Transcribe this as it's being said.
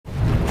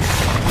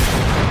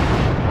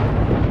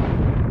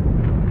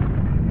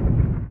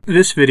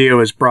This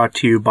video is brought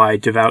to you by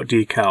Devout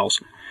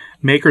Decals,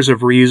 makers of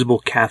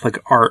reusable Catholic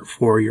art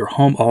for your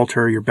home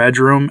altar, your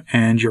bedroom,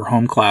 and your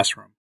home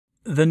classroom.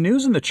 The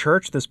news in the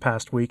church this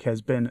past week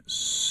has been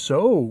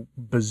so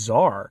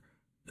bizarre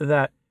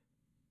that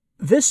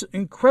this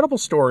incredible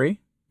story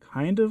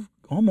kind of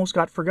almost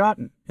got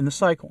forgotten in the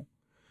cycle.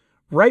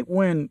 Right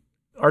when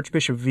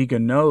Archbishop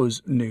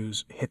Vigano's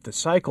news hit the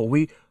cycle,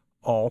 we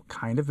all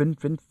kind of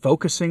been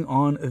focusing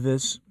on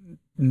this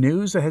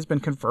news that has been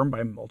confirmed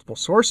by multiple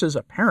sources,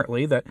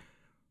 apparently, that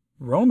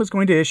Rome is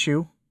going to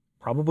issue,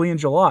 probably in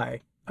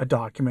July, a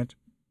document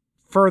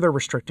further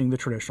restricting the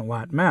traditional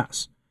Latin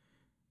Mass.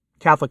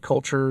 Catholic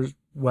Culture's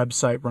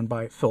website, run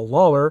by Phil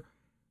Lawler,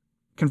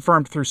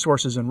 confirmed through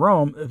sources in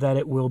Rome that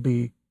it will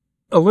be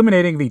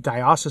eliminating the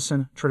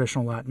diocesan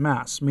traditional Latin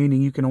Mass,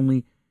 meaning you can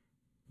only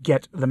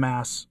get the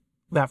Mass,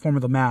 that form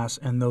of the Mass,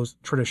 and those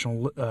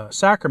traditional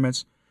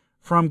sacraments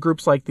from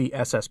groups like the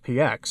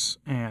SSPX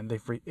and the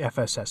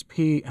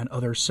FSSP and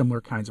other similar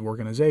kinds of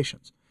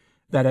organizations.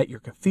 That at your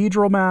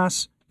cathedral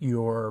Mass,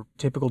 your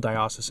typical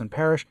diocesan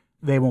parish,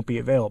 they won't be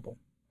available.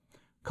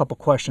 A couple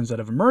questions that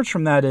have emerged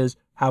from that is,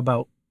 how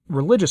about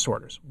religious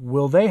orders?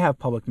 Will they have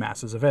public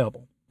Masses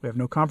available? We have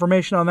no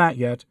confirmation on that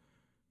yet.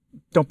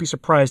 Don't be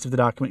surprised if the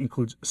document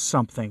includes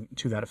something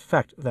to that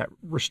effect that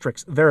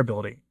restricts their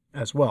ability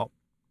as well.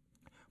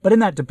 But in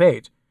that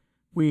debate,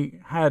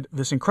 we had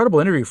this incredible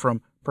interview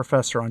from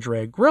Professor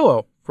Andrea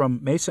Grillo from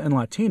Mesa and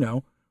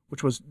Latino,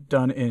 which was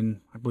done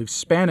in, I believe,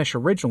 Spanish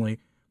originally.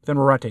 Then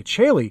Rorate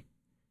Celi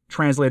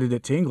translated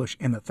it to English,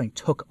 and the thing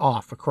took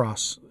off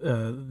across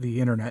the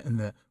internet in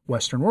the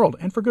Western world,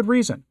 and for good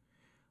reason.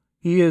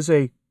 He is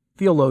a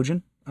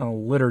theologian, a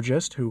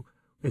liturgist, who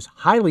is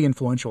highly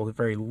influential, at the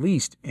very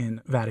least,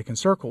 in Vatican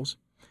circles,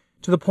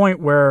 to the point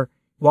where,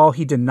 while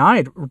he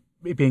denied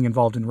being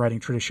involved in writing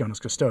Traditionis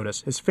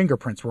Custodes, his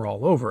fingerprints were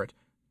all over it,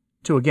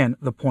 to, again,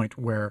 the point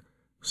where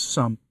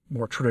some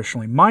more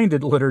traditionally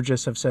minded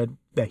liturgists have said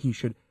that he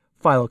should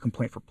file a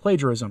complaint for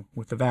plagiarism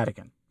with the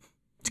Vatican.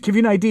 To give you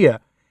an idea,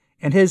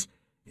 and his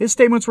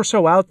statements were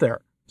so out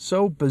there,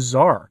 so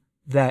bizarre,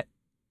 that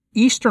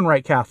Eastern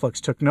Rite Catholics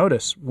took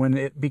notice when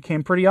it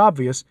became pretty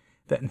obvious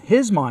that in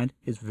his mind,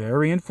 his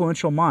very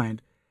influential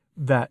mind,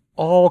 that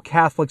all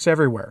Catholics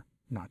everywhere,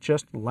 not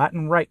just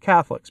Latin Rite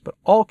Catholics, but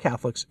all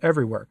Catholics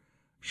everywhere,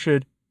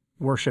 should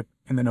worship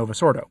in the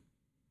Novus Ordo.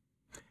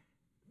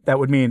 That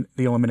would mean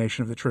the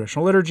elimination of the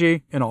traditional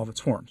liturgy in all of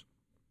its forms.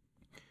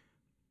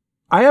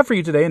 I have for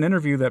you today an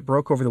interview that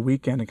broke over the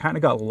weekend and kind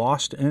of got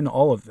lost in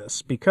all of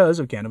this because,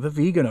 again, of the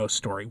Vigano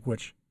story,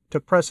 which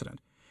took precedent.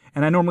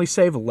 And I normally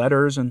save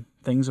letters and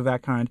things of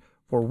that kind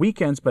for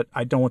weekends, but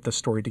I don't want the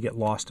story to get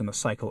lost in the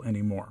cycle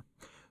anymore.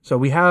 So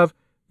we have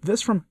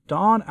this from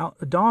Dom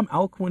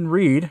Alcuin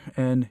Reed,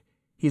 and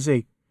he's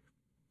a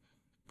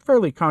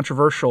fairly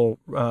controversial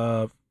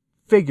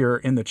figure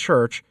in the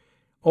church,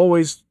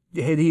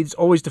 he's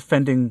always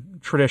defending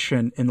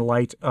tradition in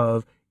light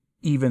of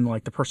even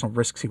like the personal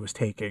risks he was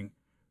taking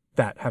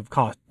that have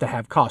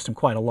cost him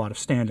quite a lot of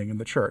standing in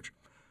the church.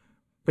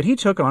 But he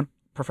took on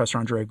Professor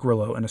Andrea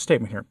Grillo in a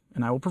statement here,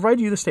 and I will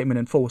provide you the statement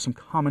in full with some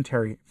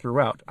commentary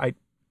throughout. I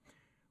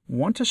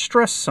want to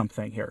stress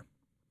something here.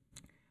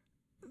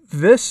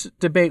 This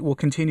debate will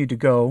continue to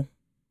go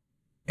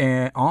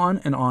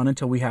on and on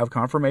until we have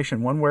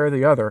confirmation one way or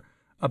the other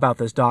about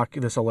this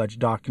alleged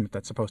document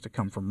that's supposed to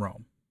come from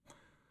Rome.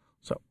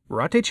 So,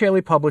 Rorate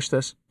Celi published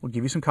this. We'll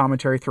give you some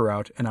commentary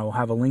throughout, and I will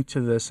have a link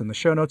to this in the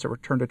show notes at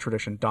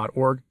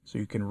returntotradition.org so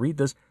you can read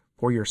this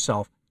for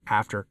yourself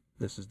after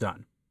this is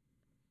done.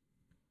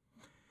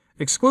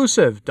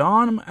 Exclusive,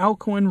 Dom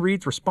Alcuin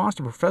Reed's response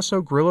to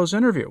Professor Grillo's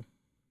interview.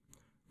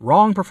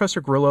 Wrong, Professor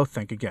Grillo,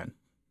 think again,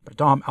 by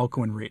Dom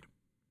Alcuin Reed.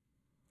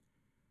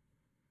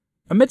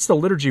 Amidst the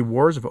liturgy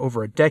wars of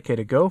over a decade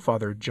ago,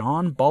 Father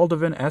John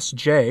Baldovin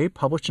S.J.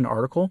 published an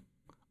article,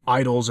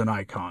 Idols and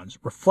Icons,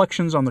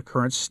 Reflections on the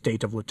Current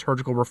State of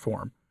Liturgical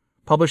Reform,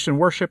 published in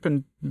Worship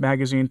and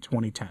Magazine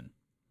 2010.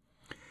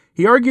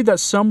 He argued that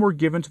some were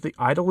given to the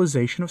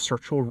idolization of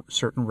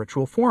certain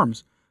ritual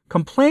forms,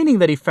 complaining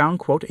that he found,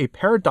 quote, a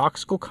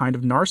paradoxical kind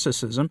of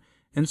narcissism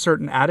in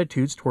certain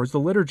attitudes towards the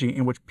liturgy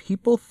in which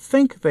people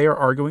think they are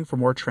arguing for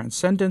more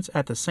transcendence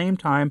at the same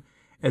time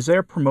as they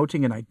are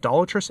promoting an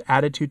idolatrous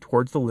attitude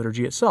towards the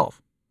liturgy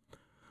itself.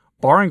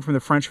 Borrowing from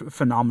the French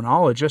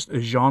phenomenologist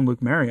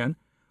Jean-Luc Marion,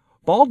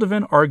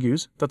 Baldovin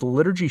argues that the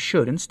liturgy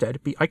should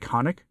instead be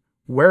iconic,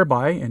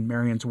 whereby, in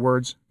Marion's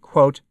words,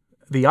 quote,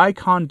 the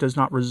icon does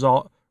not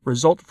result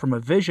from a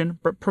vision,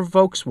 but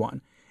provokes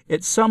one.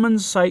 It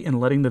summons sight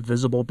in letting the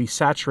visible be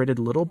saturated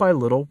little by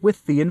little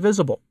with the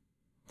invisible.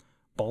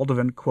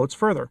 Baldovin quotes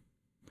further,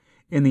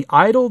 in the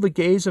idol the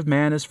gaze of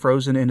man is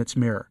frozen in its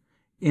mirror.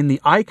 In the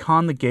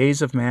icon the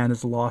gaze of man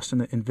is lost in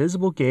the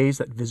invisible gaze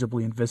that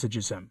visibly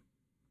envisages him.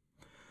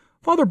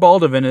 Father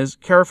Baldovin is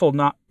careful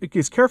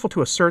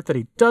to assert that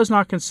he does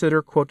not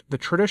consider, quote, the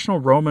traditional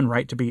Roman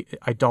rite to be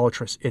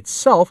idolatrous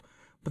itself,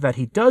 but that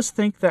he does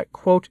think that,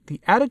 quote,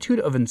 the attitude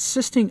of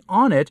insisting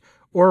on it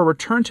or a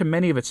return to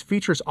many of its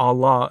features a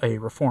la a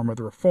reform of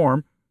the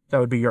reform, that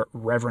would be your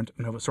Reverent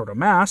Novus Ordo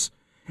Mass,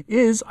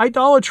 is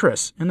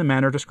idolatrous in the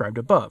manner described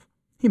above.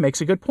 He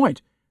makes a good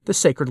point. The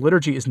sacred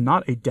liturgy is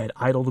not a dead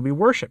idol to be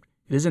worshipped.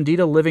 It is indeed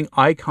a living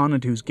icon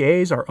into whose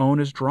gaze our own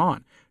is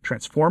drawn,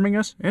 transforming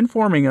us,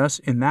 informing us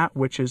in that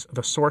which is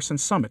the source and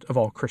summit of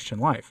all Christian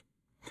life.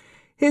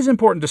 His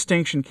important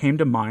distinction came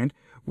to mind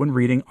when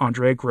reading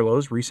Andrea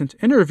Grillo's recent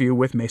interview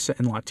with Mesa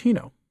in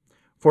Latino.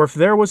 For if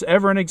there was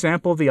ever an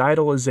example of the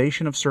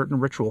idolization of certain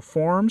ritual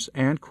forms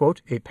and,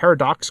 quote, a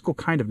paradoxical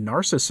kind of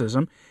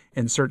narcissism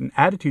in certain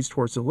attitudes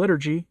towards the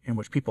liturgy in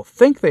which people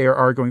think they are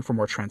arguing for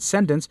more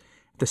transcendence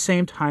at the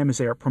same time as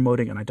they are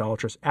promoting an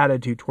idolatrous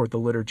attitude toward the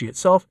liturgy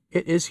itself,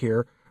 it is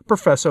here.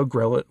 Professor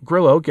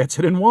Grillo gets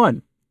it in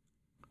one.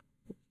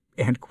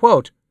 End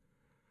quote.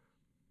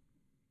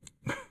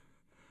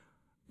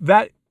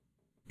 That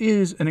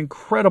is an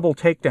incredible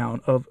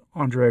takedown of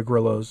Andrea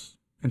Grillo's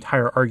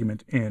entire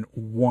argument in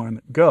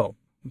one go.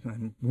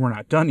 And we're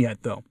not done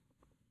yet, though.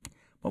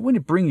 But I want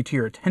to bring you to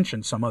your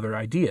attention some other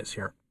ideas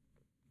here.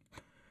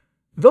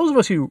 Those of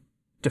us who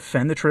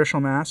defend the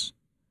traditional Mass,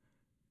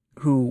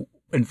 who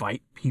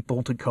invite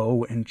people to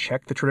go and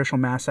check the traditional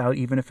Mass out,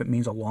 even if it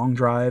means a long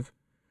drive,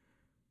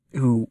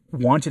 who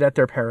want it at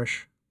their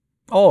parish,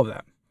 all of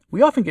that,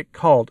 we often get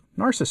called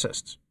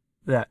narcissists,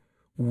 that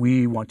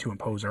we want to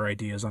impose our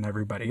ideas on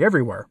everybody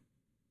everywhere.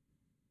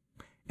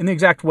 In the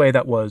exact way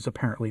that was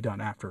apparently done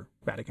after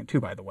Vatican II,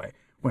 by the way,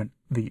 when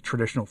the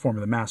traditional form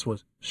of the Mass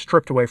was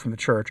stripped away from the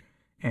Church,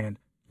 and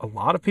a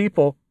lot of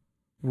people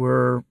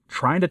were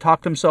trying to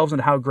talk themselves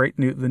into how great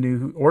the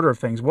new order of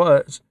things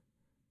was,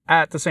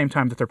 at the same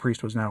time that their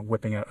priest was now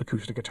whipping out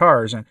acoustic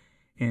guitars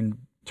and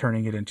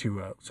turning it into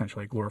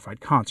essentially a glorified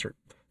concert.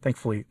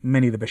 Thankfully,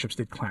 many of the bishops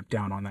did clamp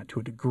down on that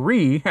to a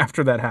degree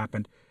after that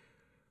happened.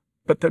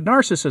 But the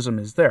narcissism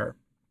is there.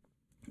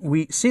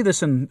 We see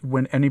this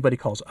when anybody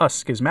calls us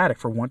schismatic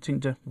for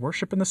wanting to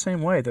worship in the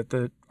same way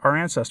that our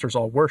ancestors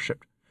all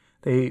worshipped.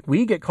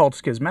 We get called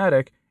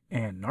schismatic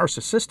and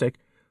narcissistic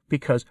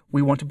because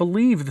we want to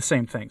believe the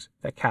same things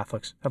that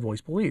Catholics have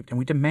always believed. And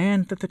we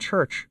demand that the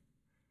Church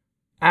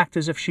act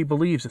as if she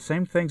believes the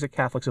same things that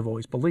Catholics have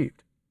always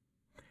believed.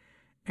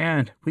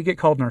 And we get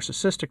called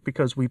narcissistic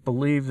because we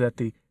believe that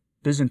the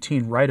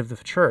Byzantine rite of the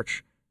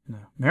Church, and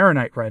the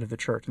Maronite rite of the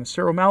Church, and the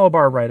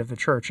Syro-Malabar rite of the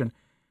Church, and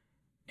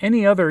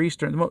any other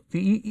Eastern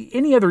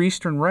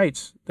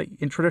rites,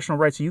 in traditional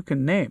rites you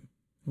can name,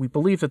 we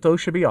believe that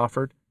those should be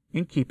offered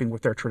in keeping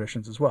with their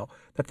traditions as well.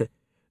 That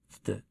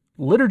the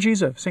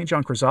liturgies of St.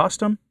 John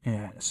Chrysostom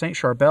and St.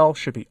 Charbel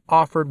should be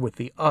offered with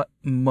the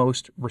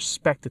utmost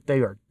respect that they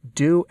are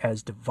due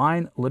as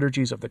divine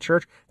liturgies of the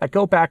Church that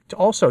go back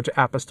also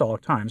to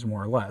apostolic times,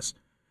 more or less.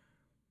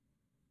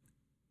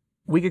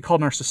 We get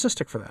called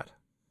narcissistic for that.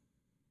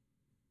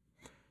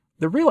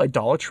 The real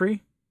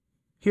idolatry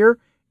here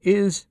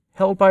is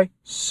held by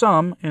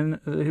some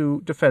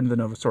who defend the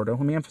Novus Ordo.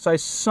 Let me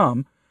emphasize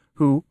some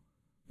who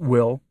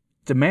will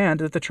demand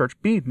that the Church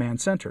be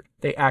man-centered.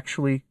 They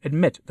actually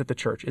admit that the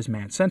Church is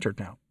man-centered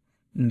now.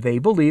 And they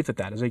believe that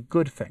that is a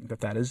good thing,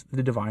 that that is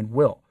the divine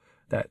will,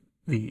 that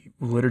the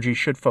liturgy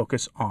should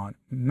focus on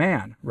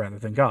man rather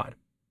than God.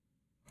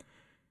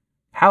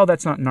 How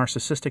that's not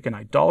narcissistic and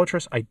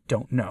idolatrous, I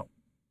don't know.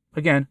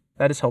 Again,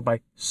 that is held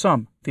by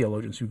some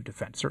theologians who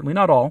defend. Certainly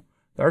not all.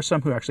 There are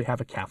some who actually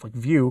have a Catholic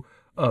view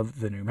of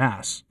the new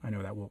Mass. I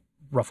know that will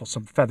ruffle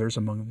some feathers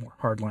among the more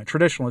hardline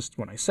traditionalists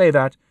when I say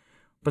that,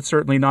 but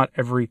certainly not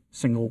every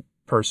single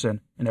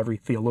person and every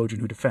theologian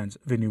who defends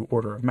the new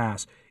order of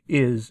Mass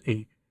is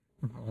a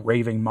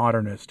raving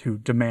modernist who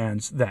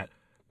demands that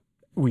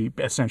we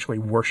essentially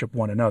worship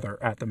one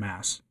another at the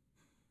Mass.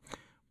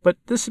 But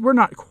we're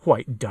not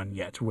quite done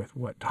yet with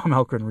what Tom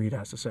Elkin Reed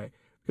has to say,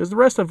 because the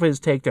rest of his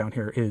takedown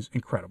here is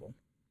incredible.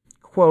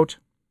 Quote,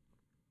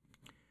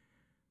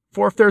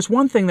 "For if there's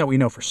one thing that we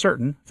know for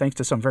certain, thanks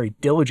to some very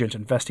diligent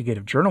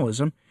investigative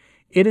journalism,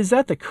 it is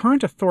that the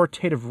current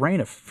authoritative reign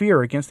of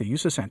fear against the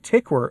usus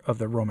antiquor of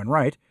the Roman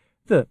Rite,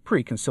 the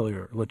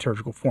pre-conciliar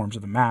liturgical forms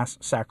of the Mass,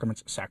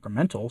 sacraments,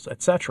 sacramentals,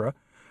 etc.,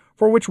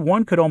 for which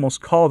one could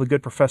almost call the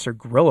good Professor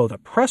Grillo the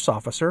press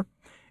officer,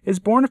 is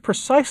born of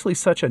precisely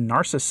such a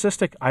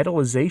narcissistic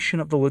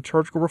idolization of the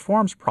liturgical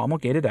reforms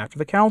promulgated after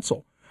the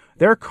Council.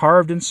 They're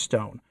carved in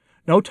stone.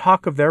 No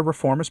talk of their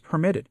reform is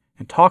permitted,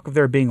 and talk of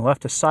their being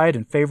left aside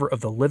in favor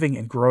of the living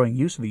and growing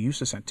use of the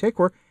usus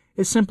antiquor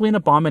is simply an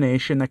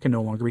abomination that can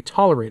no longer be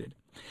tolerated.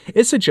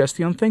 It suggests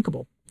the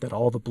unthinkable, that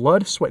all the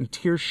blood, sweat, and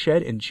tears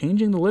shed in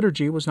changing the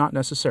liturgy was not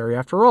necessary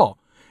after all,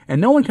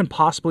 and no one can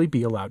possibly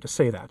be allowed to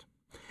say that.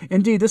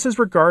 Indeed, this is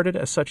regarded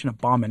as such an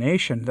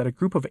abomination that a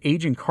group of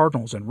aging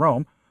cardinals in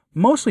Rome,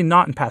 mostly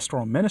not in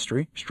pastoral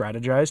ministry,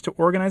 strategized to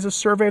organize a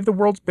survey of the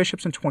world's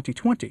bishops in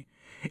 2020.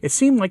 It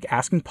seemed like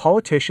asking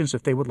politicians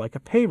if they would like a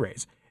pay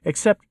raise,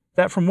 except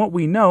that from what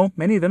we know,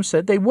 many of them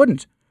said they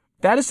wouldn't.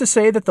 That is to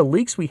say that the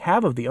leaks we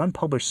have of the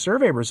unpublished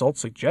survey results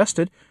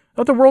suggested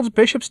that the world's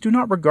bishops do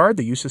not regard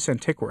the usus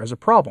antiquor as a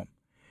problem.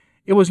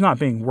 It was not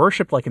being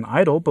worshipped like an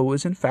idol, but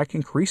was in fact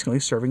increasingly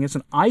serving as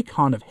an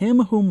icon of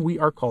him whom we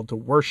are called to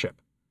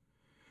worship.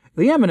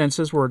 The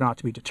eminences were not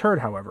to be deterred,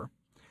 however.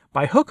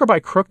 By hook or by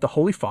crook, the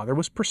Holy Father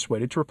was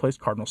persuaded to replace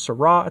Cardinal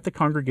Sarah at the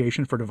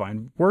Congregation for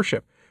Divine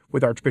Worship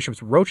with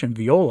Archbishops Roche and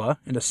Viola,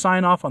 and to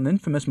sign off on the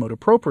infamous motu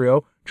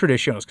proprio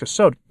Traditionis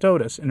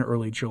Custodes in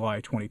early July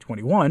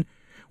 2021,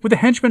 with the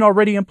henchmen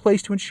already in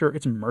place to ensure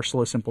its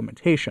merciless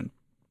implementation.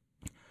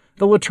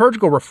 The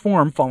liturgical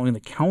reform following the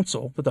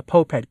council that the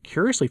Pope had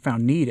curiously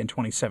found need in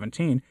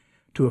 2017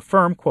 to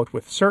affirm, quote,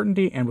 with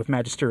certainty and with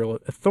magisterial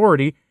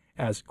authority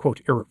as,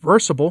 quote,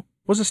 irreversible,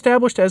 was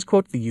established as,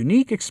 quote, the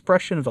unique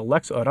expression of the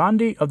lex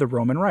orandi of the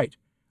Roman Rite,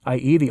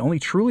 i.e. the only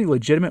truly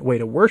legitimate way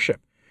to worship,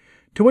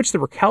 to which the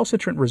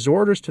recalcitrant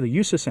resorters to the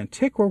usus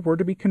antiqua were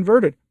to be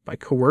converted, by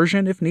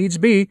coercion if needs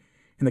be,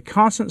 in the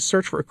constant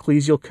search for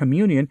ecclesial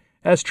communion,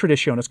 as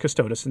Traditionis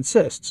Custodes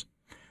insists.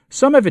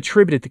 Some have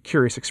attributed the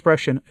curious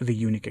expression, the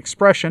unique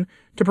expression,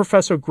 to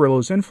Professor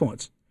Grillo's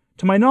influence.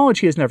 To my knowledge,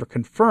 he has never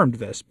confirmed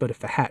this, but if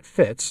the hat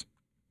fits.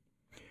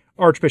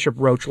 Archbishop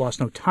Roche lost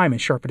no time in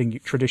sharpening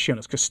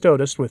Traditionis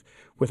Custodes with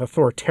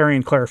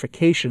authoritarian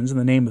clarifications in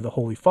the name of the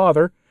Holy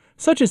Father,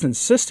 such as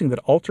insisting that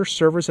altar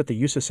servers at the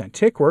usus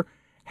antiqua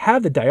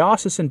have the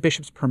diocesan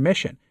bishop's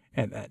permission,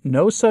 and that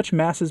no such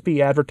masses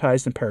be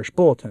advertised in parish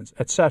bulletins,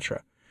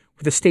 etc.,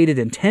 with the stated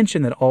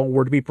intention that all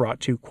were to be brought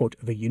to, quote,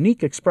 the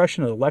unique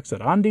expression of the lex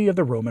orandi of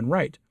the Roman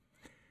Rite.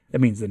 That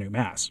means the new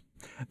Mass.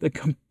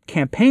 The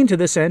campaign to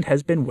this end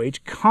has been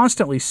waged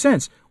constantly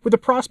since, with the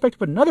prospect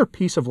of another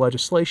piece of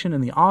legislation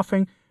in the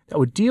offing that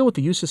would deal with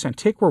the usus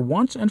antiqua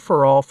once and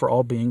for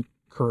all being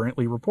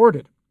currently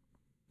reported.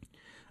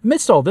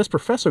 Amidst all this,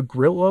 Professor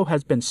Grillo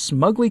has been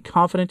smugly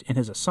confident in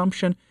his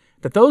assumption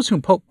that those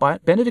whom Pope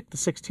Benedict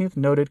XVI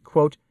noted,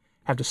 quote,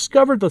 have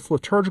discovered this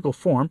liturgical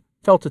form,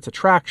 felt its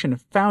attraction,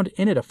 and found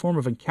in it a form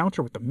of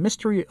encounter with the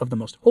mystery of the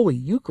most holy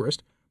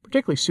Eucharist,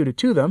 particularly suited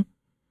to them,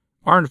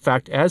 are in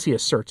fact, as he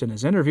asserts in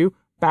his interview,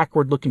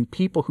 backward-looking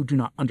people who do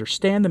not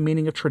understand the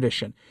meaning of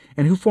tradition,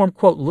 and who form,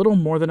 quote, little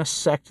more than a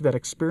sect that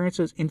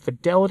experiences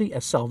infidelity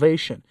as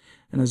salvation,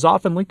 and is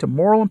often linked to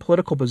moral and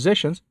political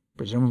positions,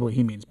 presumably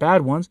he means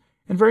bad ones,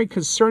 and very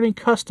concerning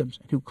customs,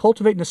 and who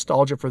cultivate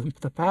nostalgia for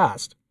the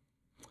past.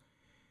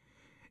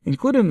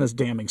 Included in this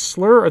damning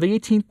slur are the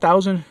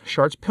 18,000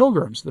 Chartres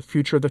pilgrims, the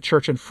future of the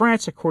Church in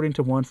France, according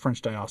to one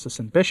French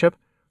diocesan bishop,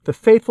 the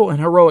faithful and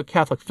heroic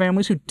Catholic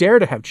families who dare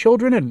to have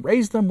children and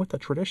raise them with the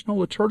traditional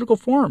liturgical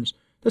forms,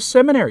 the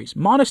seminaries,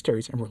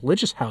 monasteries, and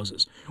religious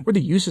houses, where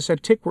the usus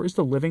antiqua is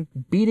the living,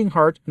 beating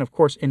heart, and of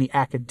course any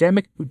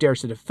academic who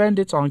dares to defend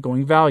its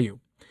ongoing value.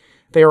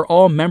 They are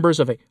all members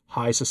of a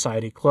high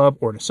society club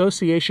or an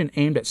association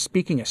aimed at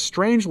speaking a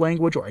strange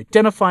language or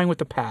identifying with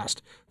the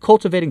past,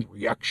 cultivating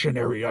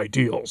reactionary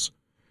ideals.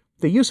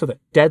 The use of the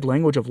dead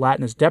language of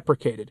Latin is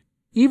deprecated,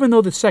 even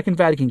though the Second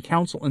Vatican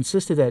Council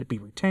insisted that it be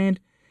retained,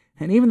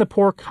 and even the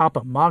poor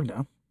Kappa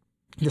Magna,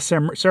 the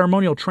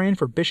ceremonial train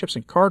for bishops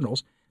and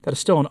cardinals, that is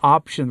still an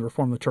option in the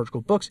Reformed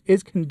liturgical books,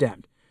 is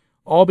condemned,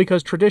 all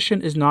because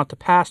tradition is not the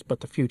past but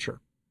the future.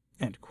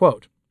 End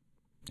quote.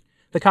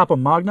 The Kappa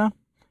Magna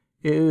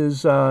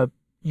is,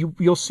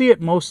 you'll see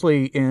it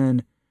mostly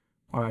in,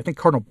 I think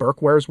Cardinal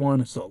Burke wears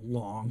one. It's the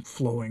long,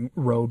 flowing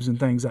robes and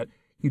things that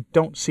you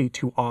don't see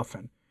too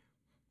often.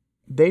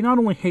 They not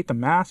only hate the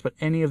Mass, but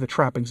any of the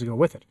trappings that go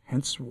with it.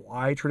 Hence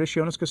why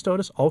Traditionis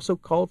Custodes also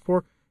called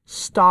for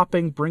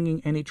stopping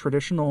bringing any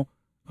traditional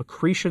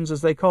accretions,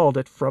 as they called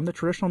it, from the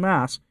traditional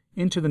Mass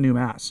into the new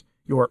Mass.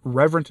 Your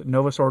reverent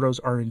Novus Ordos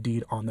are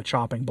indeed on the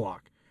chopping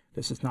block.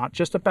 This is not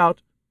just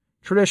about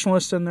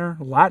traditionalists and their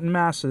Latin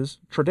Masses,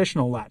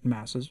 traditional Latin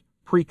Masses,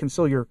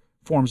 pre-conciliar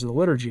forms of the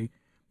liturgy.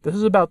 This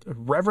is about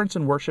reverence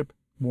and worship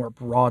more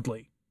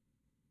broadly.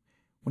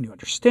 When you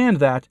understand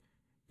that,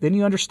 then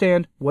you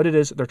understand what it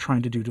is that they're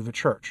trying to do to the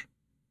Church.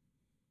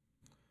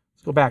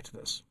 Let's go back to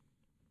this.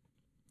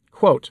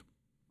 Quote,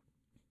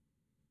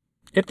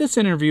 if this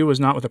interview was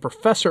not with a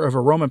professor of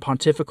a Roman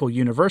pontifical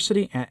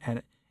university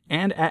and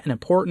at an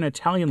important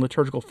Italian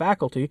liturgical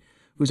faculty,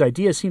 whose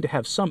ideas seem to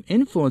have some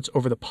influence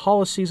over the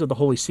policies of the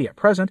Holy See at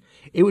present,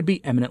 it would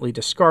be eminently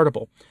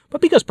discardable. But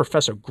because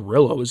Professor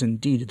Grillo is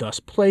indeed thus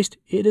placed,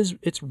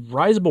 its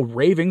risible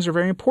ravings are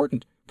very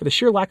important, for the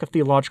sheer lack of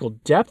theological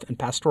depth and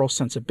pastoral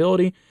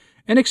sensibility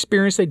and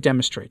experience they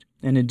demonstrate,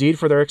 and indeed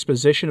for their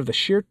exposition of the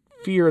sheer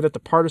fear that the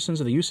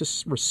partisans of the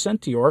usus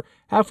recentior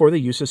have for the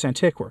usus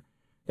antiqua.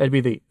 That'd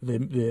be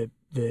the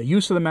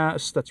use of the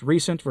Mass that's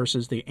recent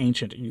versus the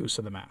ancient use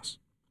of the Mass.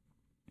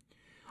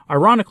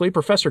 Ironically,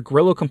 Professor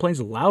Grillo complains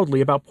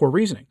loudly about poor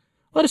reasoning.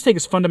 Let us take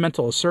his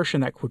fundamental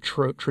assertion that,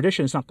 quote,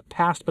 tradition is not the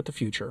past but the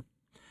future.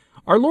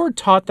 Our Lord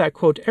taught that,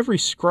 quote, every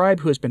scribe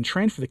who has been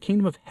trained for the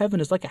kingdom of heaven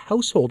is like a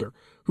householder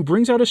who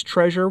brings out his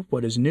treasure,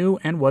 what is new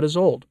and what is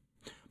old.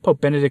 Pope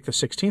Benedict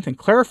XVI, in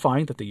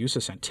clarifying that the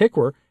usus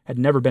antiqua had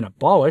never been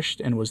abolished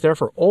and was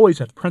therefore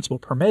always in principle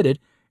permitted,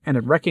 and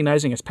in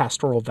recognizing its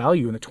pastoral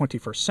value in the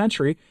 21st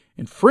century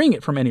and freeing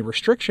it from any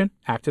restriction,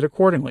 acted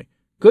accordingly.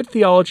 Good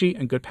theology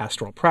and good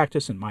pastoral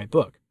practice in my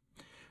book.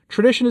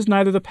 Tradition is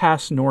neither the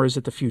past nor is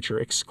it the future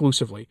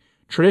exclusively.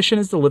 Tradition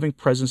is the living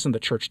presence in the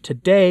Church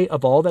today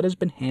of all that has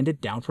been handed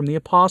down from the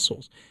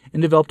apostles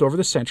and developed over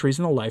the centuries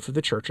in the life of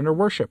the Church and her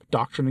worship,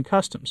 doctrine, and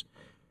customs.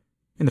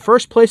 In the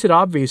first place, it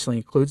obviously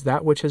includes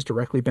that which has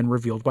directly been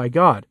revealed by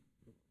God,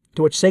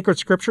 to which sacred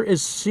scripture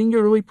is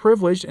singularly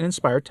privileged and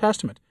inspired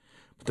testament.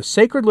 But the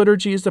sacred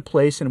liturgy is the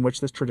place in which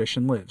this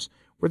tradition lives,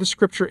 where the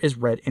scripture is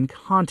read in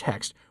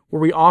context, where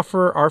we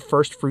offer our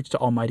first fruits to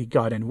Almighty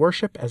God and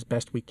worship as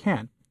best we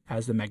can,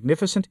 as the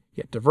magnificent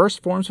yet diverse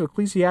forms of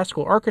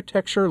ecclesiastical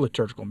architecture,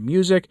 liturgical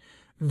music,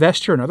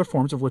 vesture, and other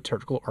forms of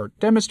liturgical art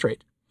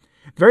demonstrate.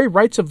 The very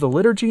rites of the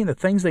liturgy and the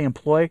things they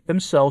employ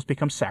themselves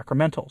become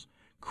sacramentals,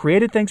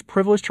 created things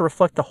privileged to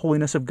reflect the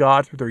holiness of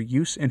God through their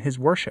use in His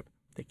worship.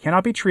 They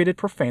cannot be treated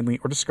profanely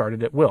or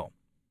discarded at will.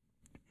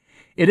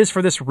 It is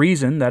for this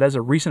reason that, as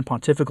a recent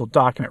pontifical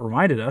document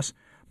reminded us,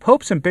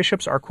 popes and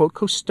bishops are, quote,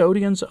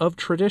 custodians of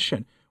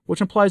tradition,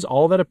 which implies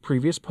all that a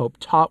previous pope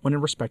taught when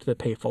in respect to the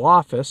papal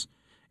office,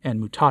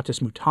 and mutatis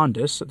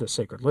mutandis, the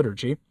sacred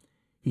liturgy.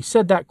 He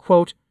said that,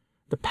 quote,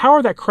 the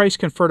power that Christ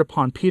conferred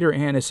upon Peter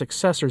and his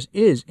successors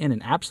is, in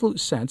an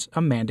absolute sense,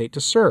 a mandate to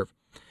serve.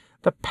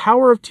 The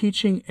power of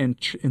teaching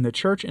in the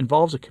church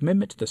involves a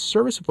commitment to the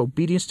service of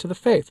obedience to the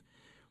faith.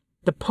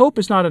 The pope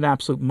is not an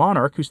absolute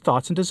monarch whose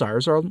thoughts and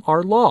desires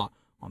are law.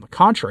 On the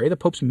contrary, the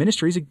pope's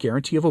ministry is a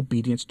guarantee of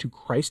obedience to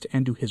Christ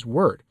and to His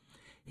word.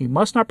 He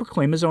must not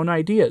proclaim his own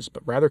ideas,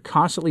 but rather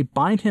constantly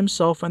bind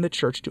himself and the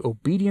church to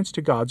obedience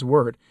to God's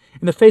word,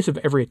 in the face of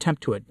every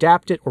attempt to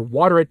adapt it or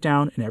water it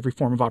down in every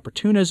form of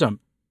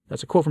opportunism.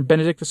 That's a quote from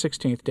Benedict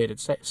XVI, dated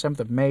 7th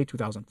of May,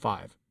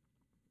 2005.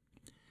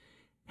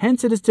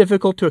 Hence, it is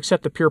difficult to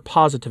accept the pure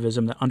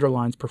positivism that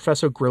underlines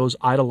Professor Grillo's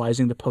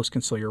idolizing the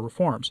post-conciliar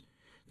reforms.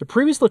 The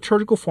previous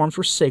liturgical forms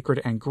were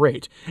sacred and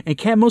great, and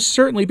can most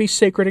certainly be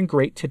sacred and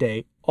great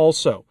today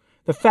also.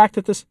 The fact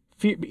that this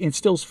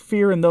instills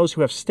fear in those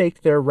who have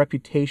staked their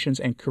reputations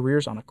and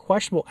careers on a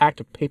questionable act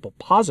of papal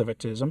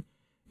positivism,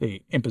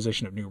 the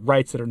imposition of new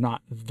rites that are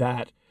not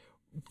that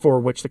for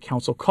which the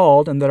Council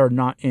called and that are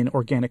not in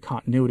organic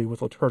continuity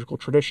with liturgical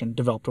tradition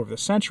developed over the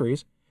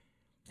centuries,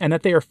 and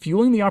that they are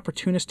fueling the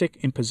opportunistic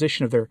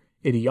imposition of their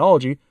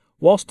ideology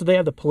whilst they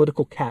have the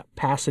political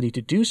capacity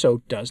to do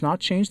so, does not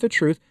change the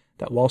truth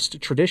that whilst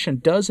tradition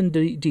does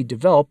indeed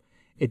develop,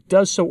 it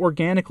does so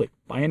organically,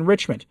 by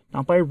enrichment,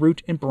 not by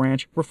root and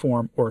branch,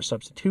 reform, or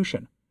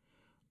substitution.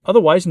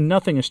 Otherwise,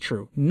 nothing is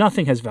true,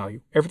 nothing has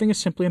value, everything is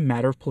simply a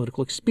matter of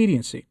political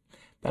expediency.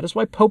 That is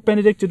why Pope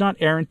Benedict did not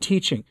err in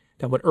teaching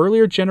that what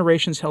earlier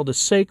generations held as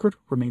sacred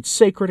remains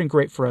sacred and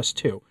great for us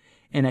too,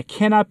 and it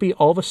cannot be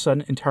all of a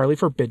sudden entirely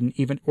forbidden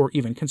or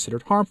even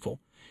considered harmful,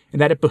 and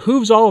that it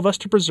behooves all of us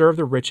to preserve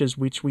the riches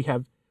which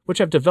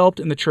have developed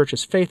in the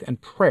Church's faith and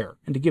prayer,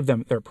 and to give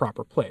them their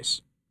proper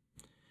place.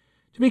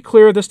 To be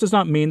clear, this does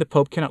not mean the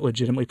Pope cannot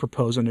legitimately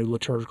propose a new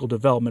liturgical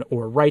development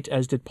or rite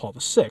as did Paul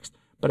VI,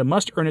 but it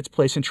must earn its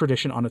place in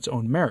tradition on its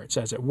own merits,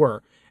 as it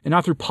were, and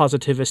not through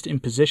positivist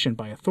imposition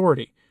by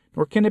authority,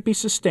 nor can it be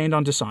sustained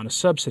on dishonest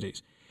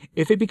subsidies.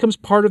 If it becomes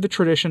part of the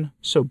tradition,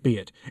 so be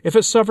it. If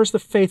it suffers the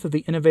faith of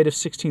the innovative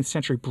 16th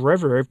century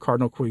breviary of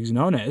Cardinal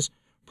Quignones,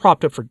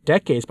 propped up for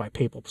decades by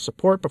papal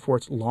support before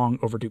its long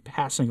overdue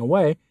passing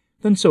away,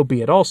 then so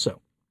be it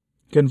also.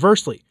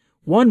 Conversely,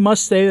 one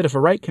must say that if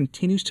a rite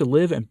continues to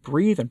live and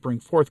breathe and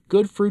bring forth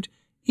good fruit,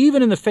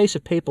 even in the face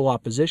of papal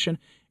opposition,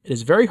 it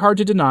is very hard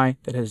to deny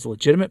that it has a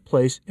legitimate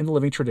place in the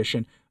living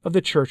tradition of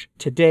the Church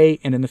today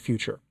and in the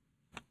future.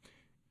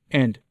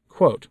 End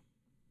quote.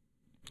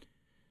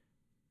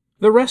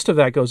 The rest of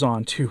that goes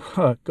on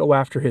to go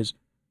after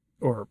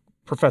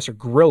Professor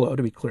Grillo,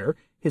 to be clear,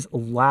 his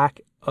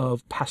lack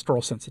of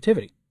pastoral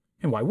sensitivity.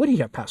 And why would he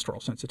have pastoral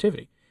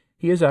sensitivity?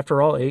 He is,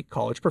 after all, a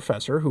college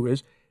professor who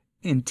is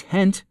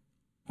intent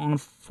on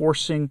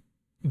forcing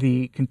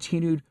the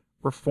continued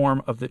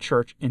reform of the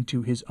Church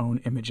into his own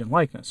image and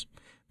likeness,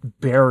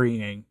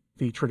 burying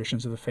the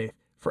traditions of the faith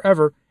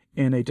forever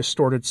in a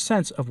distorted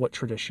sense of what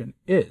tradition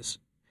is.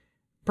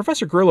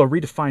 Professor Grillo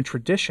redefined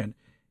tradition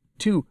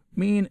to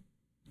mean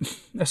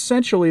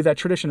essentially that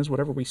tradition is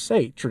whatever we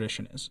say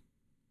tradition is,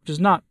 which is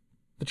not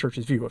the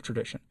Church's view of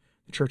tradition.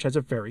 The Church has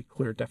a very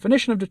clear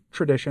definition of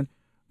tradition,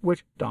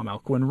 which Dom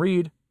Alcuin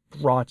Reid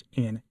brought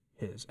in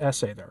his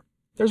essay there.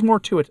 There's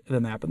more to it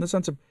than that, but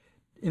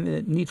in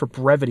the need for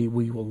brevity,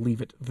 we will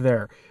leave it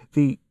there.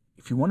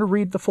 If you want to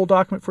read the full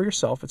document for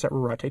yourself, it's at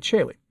Rurate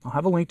Caeli. I'll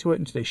have a link to it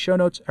in today's show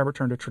notes at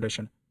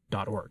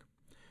returntotradition.org.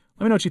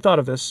 Let me know what you thought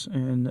of this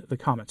in the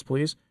comments,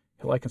 please.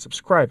 Hit like and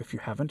subscribe if you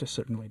haven't. It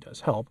certainly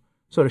does help.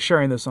 So to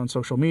sharing this on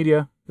social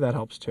media, that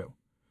helps too.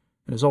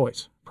 And as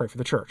always, pray for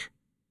the Church.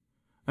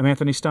 I'm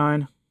Anthony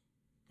Stine.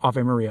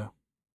 Ave Maria.